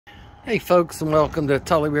Hey folks, and welcome to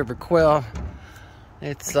Tully River Quail.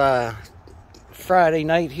 It's Friday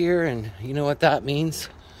night here, and you know what that means?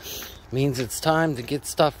 It means it's time to get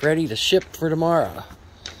stuff ready to ship for tomorrow.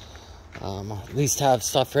 At least have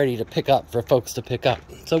stuff ready to pick up for folks to pick up.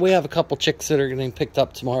 So we have a couple chicks that are getting picked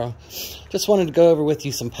up tomorrow. Just wanted to go over with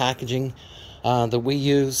you some packaging that we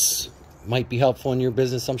use. Might be helpful in your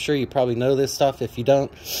business. I'm sure you probably know this stuff. If you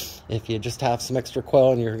don't, if you just have some extra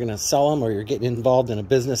quail and you're going to sell them, or you're getting involved in a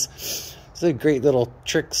business, it's a great little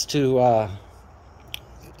tricks to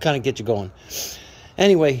kind of get you going.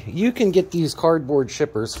 Anyway, you can get these cardboard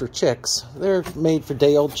shippers for chicks. They're made for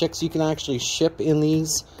day-old chicks. You can actually ship in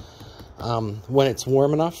these when it's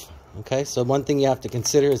warm enough. Okay, so one thing you have to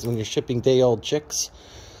consider is when you're shipping day-old chicks,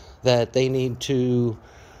 that they need to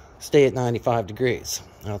stay at 95 degrees.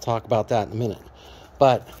 I'll talk about that in a minute.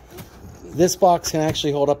 But this box can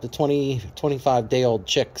actually hold up to 25 day-old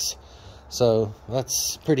chicks. So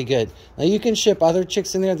that's pretty good. Now you can ship other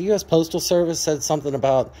chicks in there. The U.S. Postal Service said something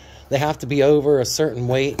about they have to be over a certain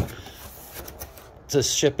weight to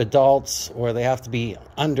ship adults, or they have to be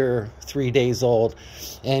under 3 days old.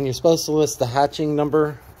 And you're supposed to list the hatching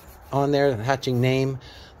number on there, the hatching name,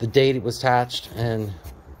 the date it was hatched, and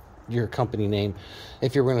your company name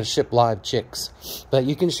if you're going to ship live chicks. But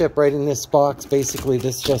you can ship right in this box. Basically,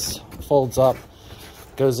 this just folds up,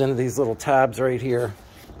 goes into these little tabs right here,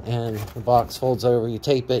 and the box folds over. You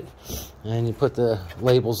tape it, and you put the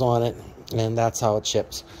labels on it, and that's how it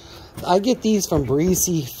ships. I get these from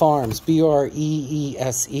Breesesfarm,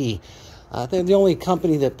 B-R-E-E-S-E. They're the only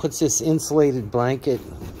company that puts this insulated blanket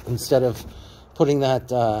instead of putting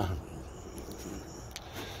that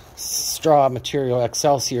straw material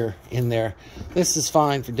Excelsior in there. This is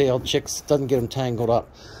fine for day-old chicks. Doesn't get them tangled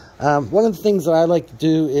up. One of the things that I like to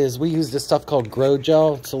do is we use this stuff called grow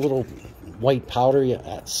gel. It's a little white powder. You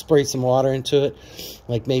spray some water into it,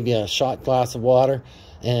 like maybe a shot glass of water,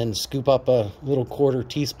 and scoop up a little quarter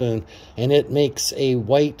teaspoon, and it makes a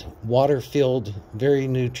white, water-filled, very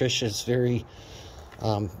nutritious, very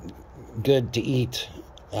good to eat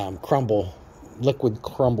crumble, liquid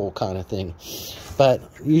crumble kind of thing. But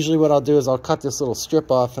usually what I'll do is I'll cut this little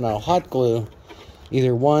strip off, and I'll hot glue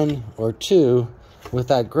either 1 or 2 with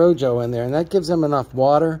that grow gel in there, and that gives them enough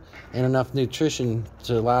water and enough nutrition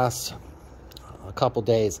to last a couple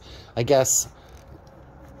days. I guess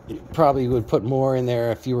you probably would put more in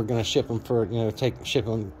there if you were going to ship them for, ship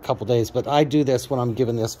them a couple days. But I do this when I'm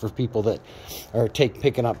giving this for people that are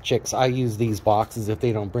picking up chicks. I use these boxes if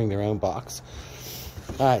they don't bring their own box.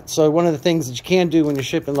 Alright, so one of the things that you can do when you're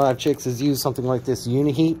shipping live chicks is use something like this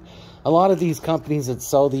Uniheat. A lot of these companies that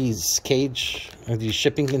sell these cage or these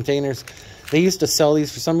shipping containers, they used to sell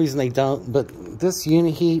these. For some reason they don't, but this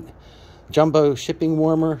Uniheat Jumbo shipping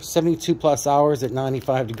warmer, 72 plus hours at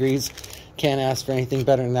 95 degrees. Can't ask for anything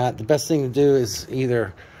better than that. The best thing to do is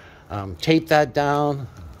either tape that down,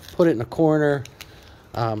 put it in a corner,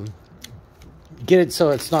 get it so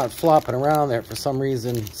it's not flopping around there. For some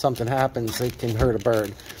reason something happens, it can hurt a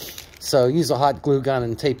bird. So use a hot glue gun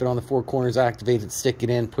and tape it on the 4 corners, activate it, stick it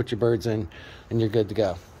in, put your birds in, and you're good to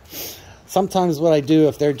go. Sometimes what I do,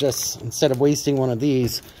 if they're just, instead of wasting one of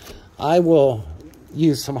these, I will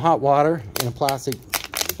use some hot water in a plastic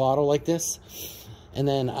bottle like this, and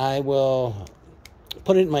then I will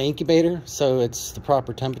put it in my incubator so it's the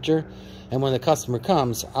proper temperature. And when the customer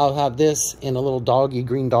comes, I'll have this in a little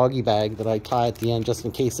green doggy bag that I tie at the end just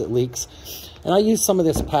in case it leaks. And I use some of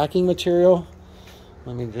this packing material.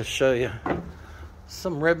 Let me just show you.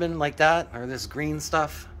 Some ribbon like that, or this green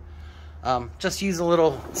stuff. Just use a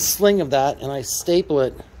little sling of that, and I staple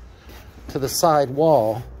it to the side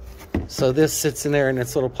wall. So this sits in there in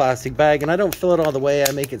this little plastic bag, and I don't fill it all the way.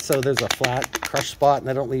 I make it so there's a flat crush spot, and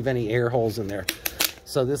I don't leave any air holes in there.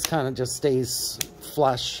 So this kind of just stays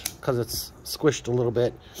flush because it's squished a little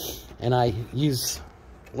bit. And I use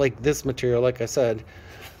like this material, like I said,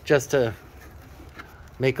 just to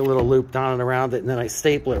make a little loop down and around it, and then I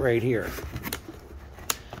staple it right here.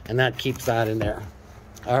 And that keeps that in there.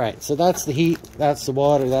 All right, so that's the heat, that's the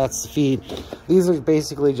water, that's the feed. These are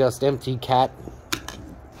basically just empty cat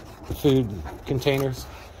food containers.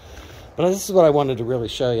 But this is what I wanted to really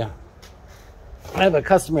show you. I have a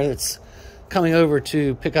customer that's coming over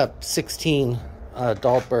to pick up 16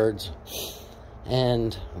 adult birds,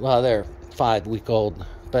 and well, they're 5-week-old.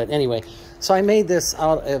 But anyway, so I made this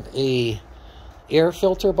out of a air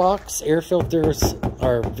filter box. Air filters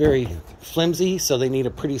are very flimsy, so they need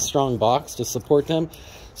a pretty strong box to support them.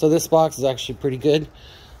 So this box is actually pretty good.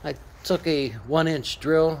 I took a 1-inch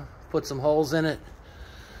drill, put some holes in it.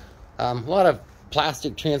 A lot of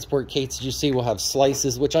plastic transport cases you see will have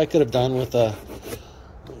slices, which I could have done with a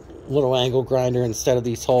little angle grinder instead of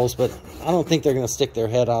these holes, but I don't think they're going to stick their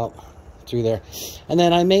head out through there. And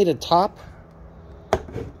then I made a top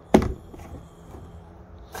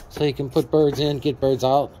so you can put birds in, get birds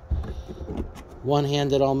out.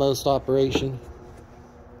 One-handed almost operation.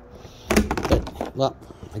 But, well,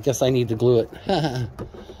 I guess I need to glue it.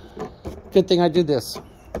 Good thing I did this.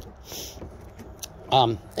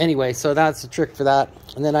 Anyway, so that's the trick for that.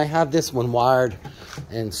 And then I have this one wired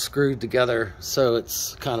and screwed together, so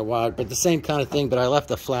it's kind of wired, but the same kind of thing, but I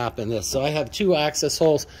left a flap in this. So I have two access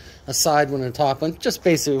holes, a side one and a top one, just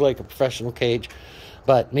basically like a professional cage,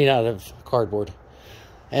 but made out of cardboard.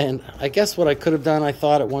 And I guess what I could have done, I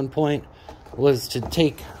thought at one point, was to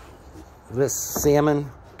take this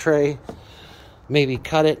salmon tray, maybe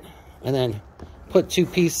cut it, and then put two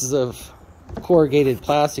pieces of corrugated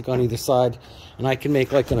plastic on either side, and I can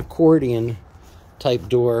make like an accordion type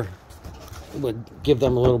door. Would give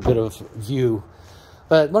them a little bit of view.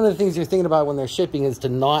 But one of the things you're thinking about when they're shipping is to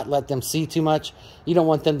not let them see too much. You don't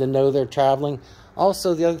want them to know they're traveling.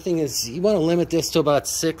 Also, the other thing is you want to limit this to about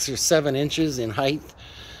 6 or 7 inches in height,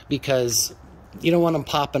 because you don't want them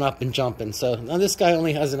popping up and jumping. So now this guy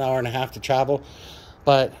only has an hour and a half to travel,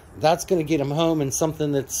 but that's going to get him home in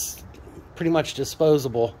something that's pretty much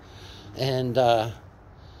disposable. And I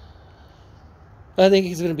think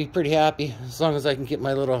he's going to be pretty happy as long as I can get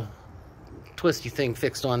my little twisty thing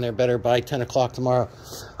fixed on there better by 10 o'clock tomorrow.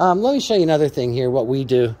 Let me show you another thing here, what we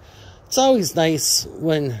do. It's always nice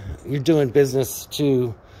when you're doing business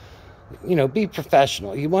to, you know, be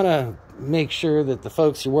professional. You want to make sure that the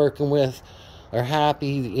folks you're working with are happy.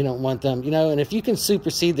 You don't want them, you know, and if you can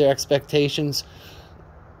supersede their expectations,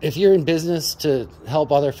 if you're in business to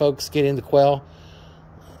help other folks get into quail,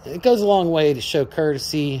 it goes a long way to show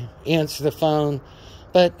courtesy, answer the phone,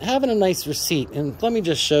 but having a nice receipt. And let me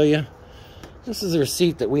just show you. This is a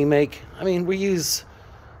receipt that we make. I mean, we use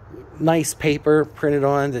nice paper printed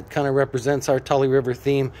on that kind of represents our Tully River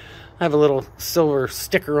theme. I have a little silver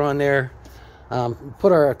sticker on there.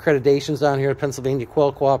 Put our accreditations down here at Pennsylvania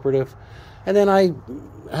Quail Cooperative. And then I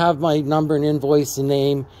have my number and invoice and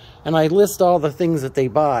name. And I list all the things that they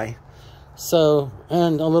buy. So,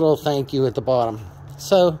 and a little thank you at the bottom.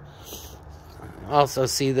 So, also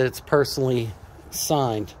see that it's personally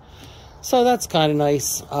signed. So that's kind of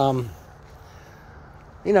nice.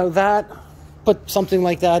 You know, put something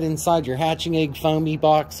like that inside your hatching egg foamy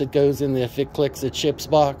box that goes in the if it clicks it ships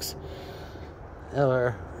box.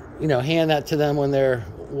 Or, you know, hand that to them when they're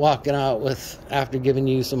walking out with, after giving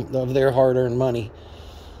you some of their hard-earned money.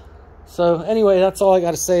 So anyway, that's all I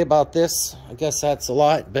got to say about this. I guess that's a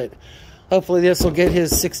lot, but hopefully this will get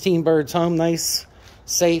his 16 birds home nice,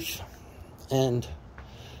 safe, and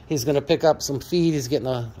he's going to pick up some feed. He's getting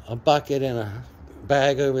a bucket and a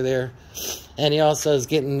bag over there. And he also is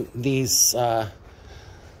getting these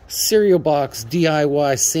cereal box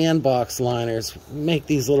DIY sandbox liners. Make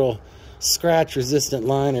these little scratch resistant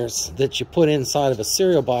liners that you put inside of a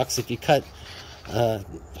cereal box. If you cut a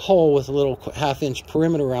hole with a little half-inch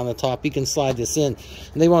perimeter around the top, you can slide this in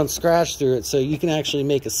and they won't scratch through it. So you can actually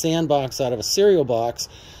make a sandbox out of a cereal box,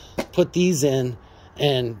 put these in,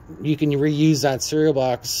 and you can reuse that cereal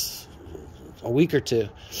box a week or two.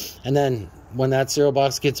 And then when that cereal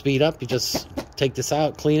box gets beat up, you just take this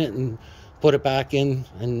out, clean it, and put it back in,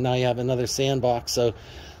 and now you have another sandbox. So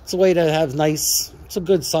it's a way to have nice, it's a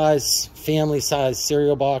good size, family size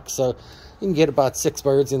cereal box. So you can get about 6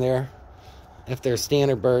 birds in there if they're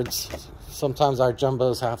standard birds. Sometimes our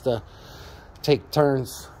jumbos have to take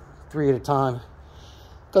turns, 3 at a time,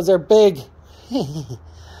 because they're big.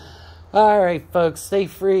 All right, folks, stay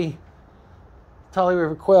free. Tully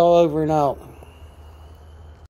River Quail over and out.